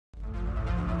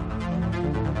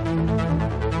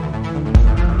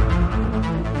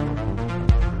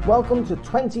Welcome to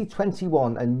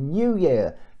 2021, a new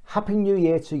year. Happy New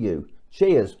Year to you.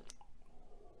 Cheers.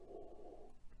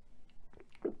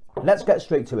 Let's get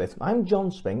straight to it. I'm John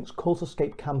Spinks, Cult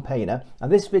Escape campaigner,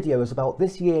 and this video is about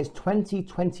this year's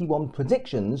 2021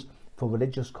 predictions for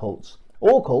religious cults.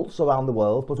 All cults around the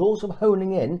world, but also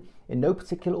honing in no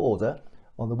particular order,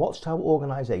 on the Watchtower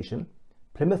organisation,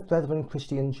 Plymouth Brethren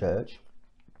Christian Church,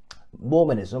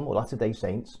 Mormonism or Latter-day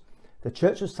Saints, the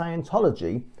Church of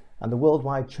Scientology, and the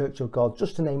Worldwide Church of God,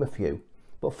 just to name a few.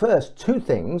 But first, two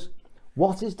things.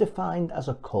 What is defined as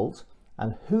a cult,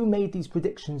 and who made these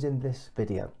predictions in this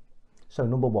video? So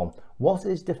number one, what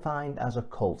is defined as a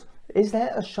cult? Is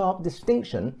there a sharp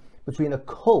distinction between a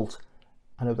cult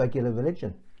and a regular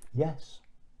religion? Yes.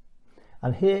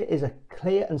 And here is a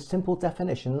clear and simple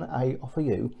definition I offer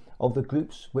you of the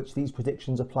groups which these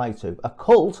predictions apply to. A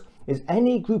cult is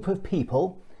any group of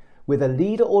people with a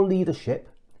leader or leadership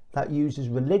that uses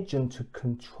religion to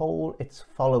control its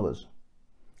followers.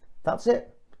 That's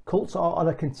it. Cults are on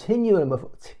a continuum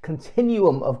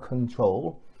of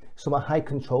control. Some are high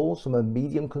control, some are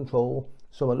medium control,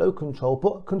 some are low control,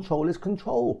 but control is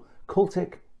control.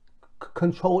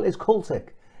 Control is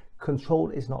cultic. Control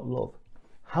is not love.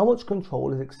 How much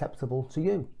control is acceptable to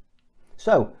you?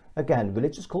 So, again,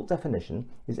 religious cult definition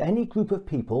is any group of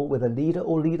people with a leader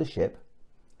or leadership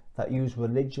that use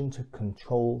religion to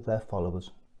control their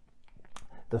followers.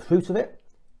 The fruit of it: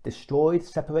 destroyed,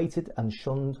 separated and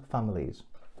shunned families.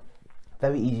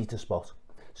 Very easy to spot.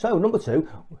 So number two,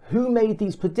 who made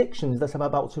these predictions that I'm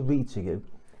about to read to you?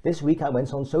 This week I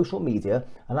went on social media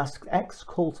and asked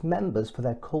ex-cult members for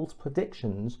their cult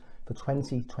predictions for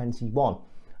 2021.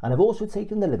 And I've also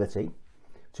taken the liberty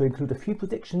to include a few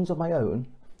predictions of my own.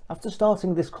 After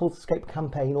starting this Cult Escape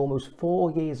campaign almost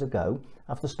 4 years ago,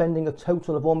 after spending a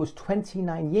total of almost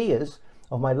 29 years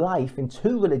of my life in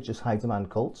two religious high-demand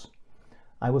cults,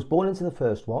 I was born into the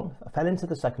first one, I fell into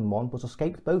the second one, but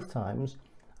escaped both times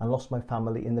and lost my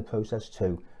family in the process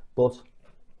too. But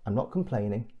I'm not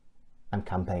complaining, I'm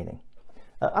campaigning.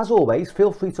 As always,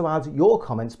 feel free to add your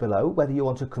comments below, whether you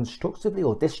want to constructively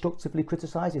or destructively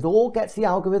criticise. It all gets the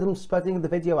algorithm spreading the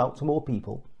video out to more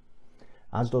people,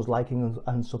 as does liking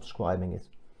and subscribing it,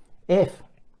 if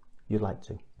you'd like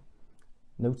to.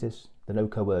 Notice the no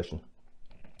coercion.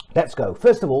 Let's go.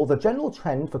 First of all, the general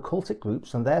trend for cultic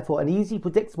groups, and therefore an easy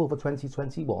predictable for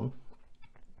 2021,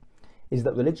 is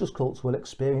that religious cults will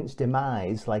experience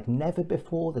demise like never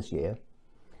before this year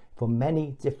for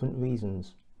many different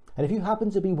reasons. And if you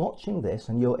happen to be watching this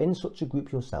and you're in such a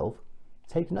group yourself,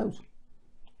 take note.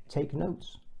 Take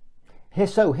notes.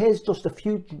 Here's just a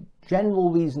few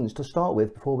general reasons to start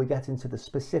with before we get into the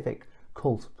specific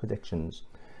cult predictions.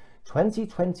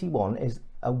 2021 is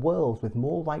a world with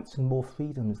more rights and more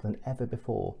freedoms than ever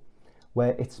before,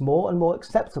 where it's more and more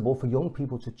acceptable for young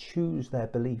people to choose their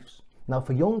beliefs. Now,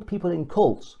 for young people in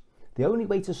cults, the only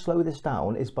way to slow this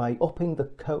down is by upping the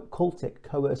cultic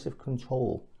coercive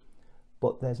control.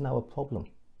 But there's now a problem.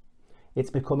 It's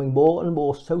becoming more and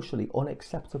more socially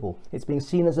unacceptable. It's being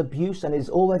seen as abuse and is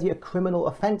already a criminal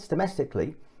offence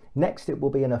domestically. Next, it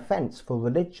will be an offence for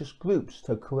religious groups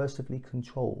to coercively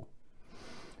control.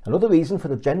 Another reason for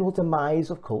the general demise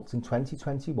of cults in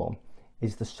 2021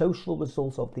 is the social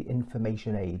result of the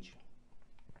information age.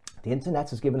 The internet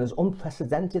has given us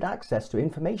unprecedented access to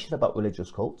information about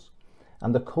religious cults,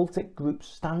 and the cultic groups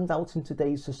stand out in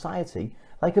today's society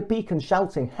like a beacon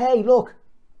shouting, "Hey, look,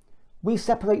 we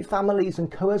separate families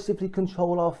and coercively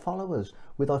control our followers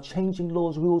with our changing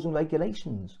laws, rules and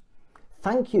regulations.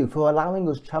 Thank you for allowing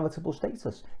us charitable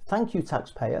status. Thank you,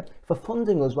 taxpayer, for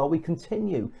funding us while we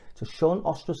continue to shun,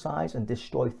 ostracise and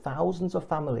destroy thousands of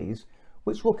families,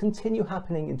 which will continue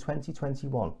happening in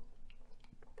 2021.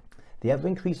 The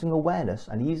ever-increasing awareness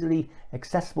and easily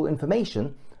accessible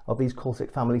information of these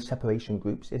cultic family separation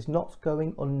groups is not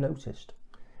going unnoticed.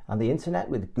 And the internet,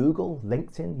 with Google,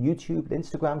 LinkedIn, YouTube,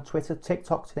 Instagram, Twitter,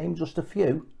 TikTok, to name just a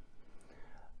few,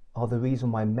 are the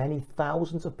reason why many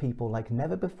thousands of people like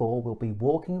never before will be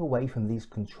walking away from these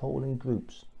controlling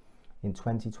groups in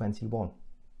 2021.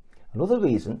 Another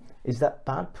reason is that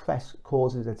bad press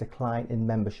causes a decline in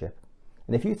membership.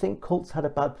 And if you think cults had a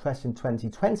bad press in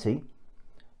 2020,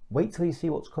 wait till you see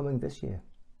what's coming this year.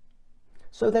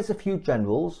 So there's a few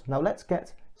generals. Now let's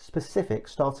get specific,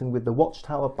 starting with the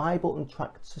Watchtower Bible and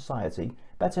Tract Society,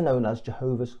 better known as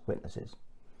Jehovah's Witnesses.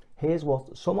 Here's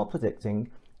what some are predicting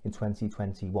in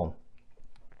 2021.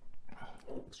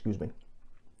 Excuse me.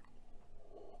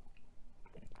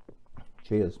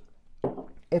 Cheers.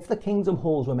 If the kingdom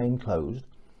halls remain closed,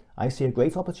 I see a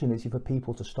great opportunity for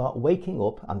people to start waking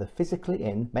up, and the physically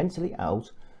in, mentally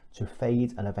out, to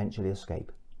fade and eventually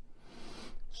escape.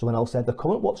 Someone else said the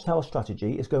current Watchtower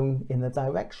strategy is going in the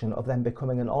direction of them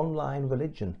becoming an online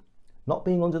religion, not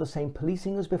being under the same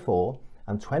policing as before,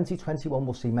 and 2021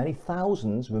 will see many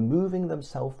thousands removing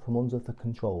themselves from under the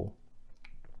control.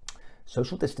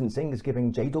 Social distancing is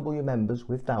giving JW members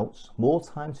with doubts more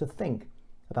time to think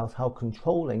about how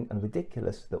controlling and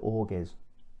ridiculous the org is.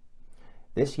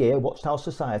 This year, Watchtower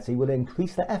Society will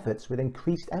increase their efforts with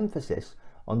increased emphasis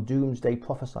on doomsday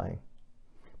prophesying.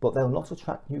 But they'll not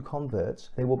attract new converts.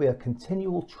 There will be a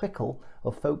continual trickle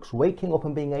of folks waking up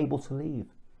and being able to leave.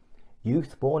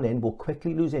 Youth born in will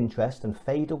quickly lose interest and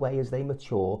fade away as they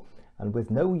mature, and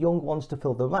with no young ones to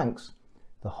fill the ranks,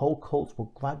 the whole cult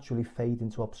will gradually fade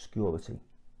into obscurity.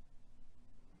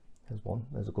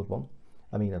 There's a good one.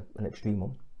 I mean, an extreme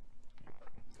one.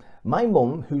 My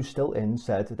mum, who's still in,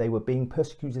 said they were being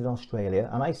persecuted in Australia,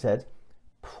 and I said,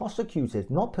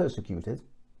 prosecuted, not persecuted.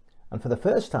 And for the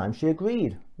first time, she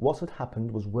agreed what had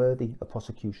happened was worthy of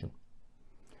prosecution.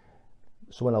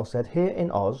 Someone else said, here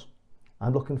in Oz,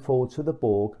 I'm looking forward to the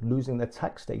Borg losing their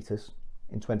tax status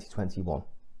in 2021.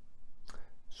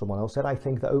 Someone else said, I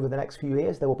think that over the next few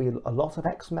years, there will be a lot of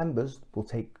ex-members will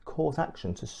take court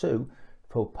action to sue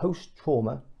for past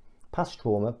trauma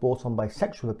brought on by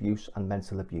sexual abuse and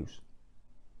mental abuse.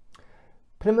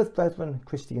 Plymouth Brethren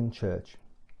Christian Church.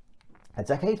 A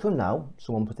decade from now,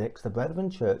 someone predicts the Brethren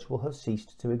Church will have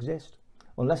ceased to exist,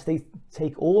 unless they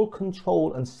take all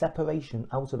control and separation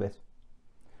out of it.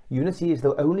 Unity is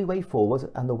the only way forward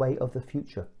and the way of the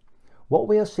future. What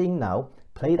we are seeing now,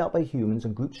 played out by humans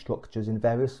and group structures in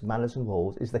various manners and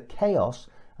roles, is the chaos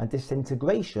and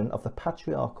disintegration of the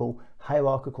patriarchal,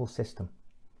 hierarchical system.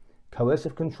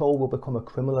 Coercive control will become a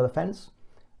criminal offence.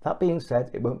 That being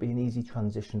said, it won't be an easy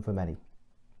transition for many.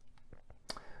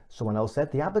 Someone else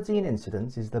said, the Aberdeen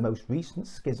incident is the most recent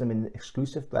schism in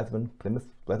exclusive Plymouth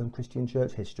Brethren Christian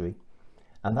Church history,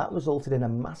 and that resulted in a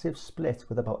massive split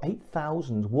with about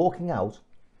 8,000 walking out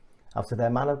after their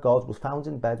man of God was found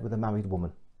in bed with a married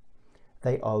woman.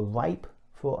 They are ripe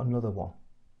for another one.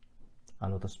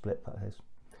 Another split, that is.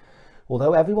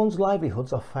 Although everyone's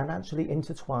livelihoods are financially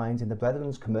intertwined in the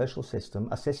Brethren's commercial system,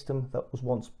 a system that was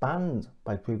once banned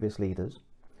by previous leaders,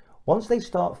 once they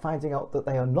start finding out that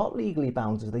they are not legally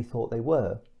bound as they thought they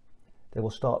were, they will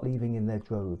start leaving in their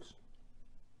droves.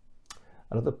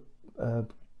 Another,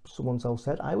 someone else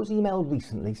said, I was emailed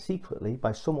recently, secretly,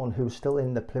 by someone who is still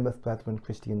in the Plymouth Brethren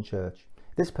Christian Church.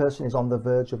 This person is on the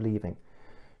verge of leaving,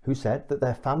 who said that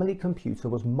their family computer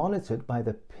was monitored by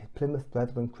the Plymouth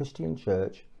Brethren Christian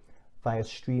Church via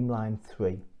Streamline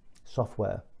 3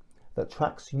 software that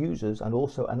tracks users, and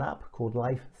also an app called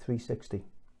Life 360,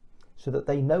 so that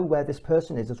they know where this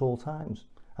person is at all times.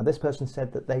 And this person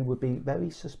said that they would be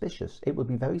very suspicious. It would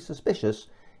be very suspicious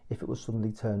if it was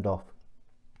suddenly turned off.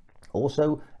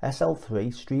 Also,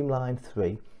 SL3, Streamline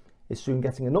 3, is soon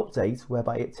getting an update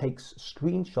whereby it takes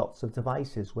screenshots of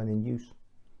devices when in use.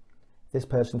 This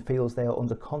person feels they are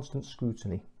under constant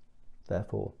scrutiny,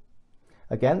 therefore.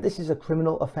 Again, this is a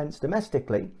criminal offence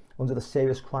domestically under the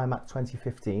Serious Crime Act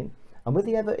 2015, and with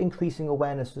the ever-increasing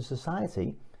awareness of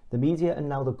society, the media and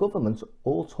now the government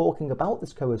all talking about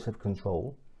this coercive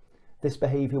control, this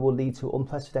behaviour will lead to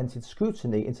unprecedented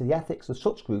scrutiny into the ethics of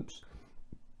such groups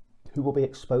who will be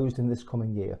exposed in this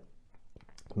coming year.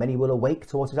 Many will awake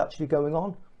to what is actually going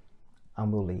on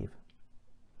and will leave.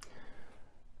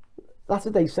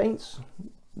 Latter-day Saints,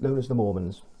 known as the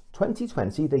Mormons.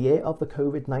 2020, the year of the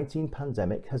COVID-19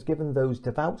 pandemic, has given those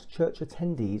devout church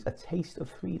attendees a taste of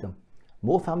freedom.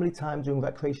 More family time doing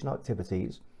recreational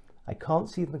activities. I can't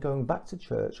see them going back to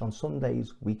church on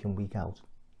Sundays week in, week out.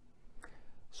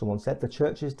 Someone said the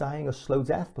church is dying a slow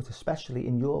death, but especially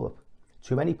in Europe.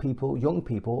 To many young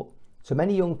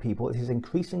people, it is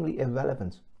increasingly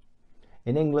irrelevant.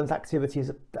 In England, activity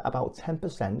is about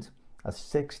 10%, as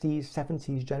 60s,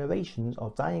 70s generations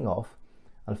are dying off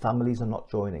and families are not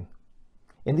joining.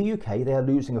 In the UK, they are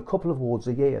losing a couple of wards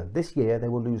a year. This year, they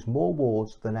will lose more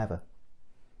wards than ever.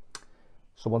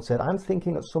 Someone said, I'm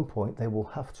thinking at some point they will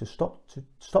have to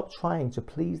stop trying to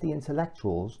please the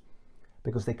intellectuals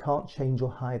because they can't change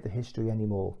or hide the history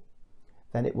anymore.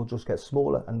 Then it will just get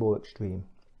smaller and more extreme.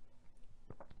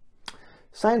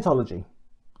 Scientology.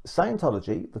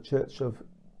 Scientology, the Church of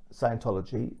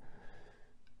Scientology,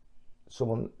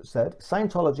 someone said,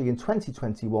 Scientology in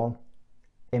 2021,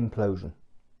 implosion.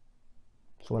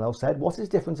 Someone else said, what is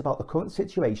different about the current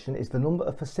situation is the number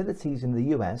of facilities in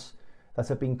the US that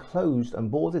have been closed and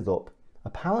boarded up,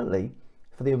 apparently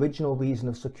for the original reason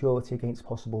of security against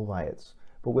possible riots.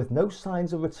 But with no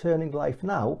signs of returning life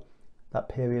now, that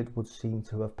period would seem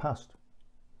to have passed.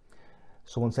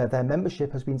 Someone said their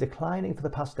membership has been declining for the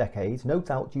past decade, no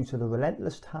doubt due to the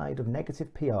relentless tide of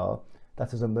negative PR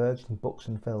that has emerged in books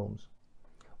and films.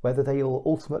 Whether they will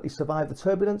ultimately survive the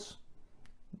turbulence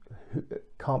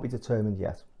can't be determined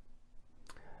yet.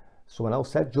 Someone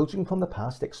else said, judging from the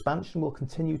past, expansion will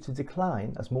continue to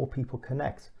decline as more people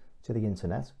connect to the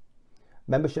internet.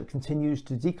 Membership continues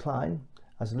to decline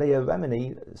as Leah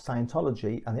Remini,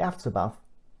 Scientology and the Aftermath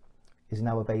is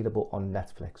now available on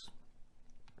Netflix.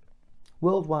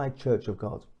 Worldwide Church of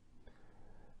God.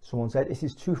 Someone said, it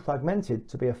is too fragmented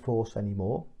to be a force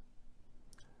anymore.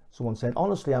 Someone said,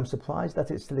 honestly, I'm surprised that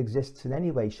it still exists in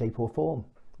any way, shape or form.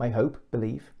 My hope,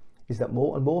 belief, is that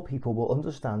more and more people will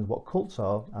understand what cults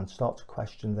are and start to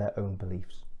question their own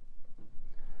beliefs.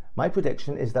 My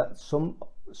prediction is that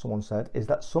someone said, is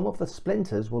that some of the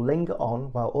splinters will linger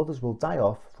on while others will die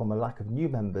off from a lack of new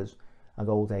members and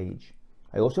old age.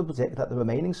 I also predict that the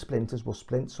remaining splinters will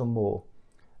splint some more.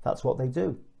 That's what they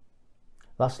do.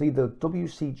 Lastly, the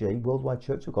WCG, Worldwide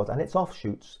Church of God, and its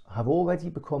offshoots have already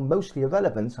become mostly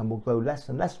irrelevant and will grow less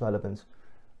and less relevant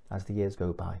as the years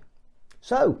go by.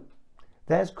 So,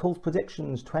 there's cult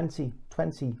predictions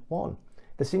 2021.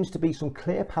 There seems to be some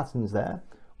clear patterns there.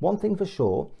 One thing for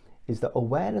sure is that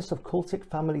awareness of cultic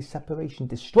family separation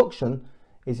destruction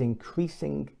is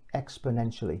increasing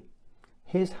exponentially.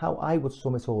 Here's how I would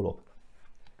sum it all up.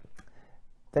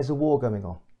 There's a war going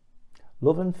on.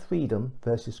 Love and freedom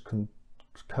versus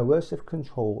coercive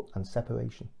control and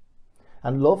separation.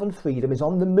 And love and freedom is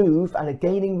on the move and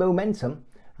gaining momentum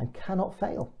and cannot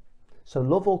fail. So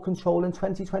love or control in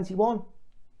 2021?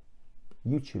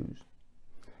 You choose.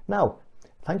 Now,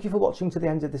 thank you for watching to the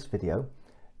end of this video.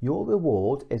 Your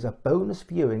reward is a bonus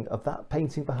viewing of that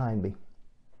painting behind me.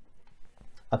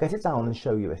 I'll get it down and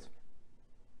show you it.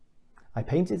 I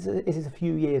painted it a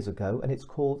few years ago and it's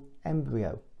called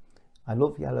Embryo. I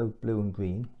love yellow, blue and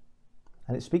green,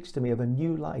 and it speaks to me of a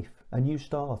new life, a new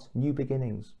start, new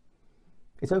beginnings.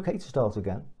 It's okay to start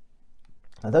again.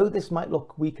 And though this might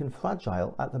look weak and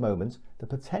fragile at the moment, the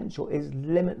potential is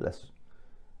limitless,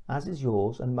 as is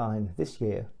yours and mine this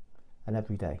year and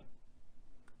every day.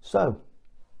 So,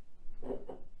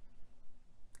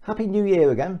 Happy New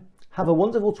Year again. Have a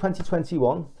wonderful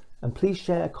 2021, and please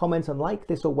share, comment and like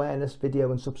this awareness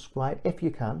video and subscribe if you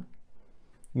can.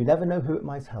 You never know who it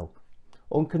might help.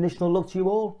 Unconditional love to you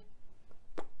all.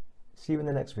 See you in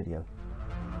the next video.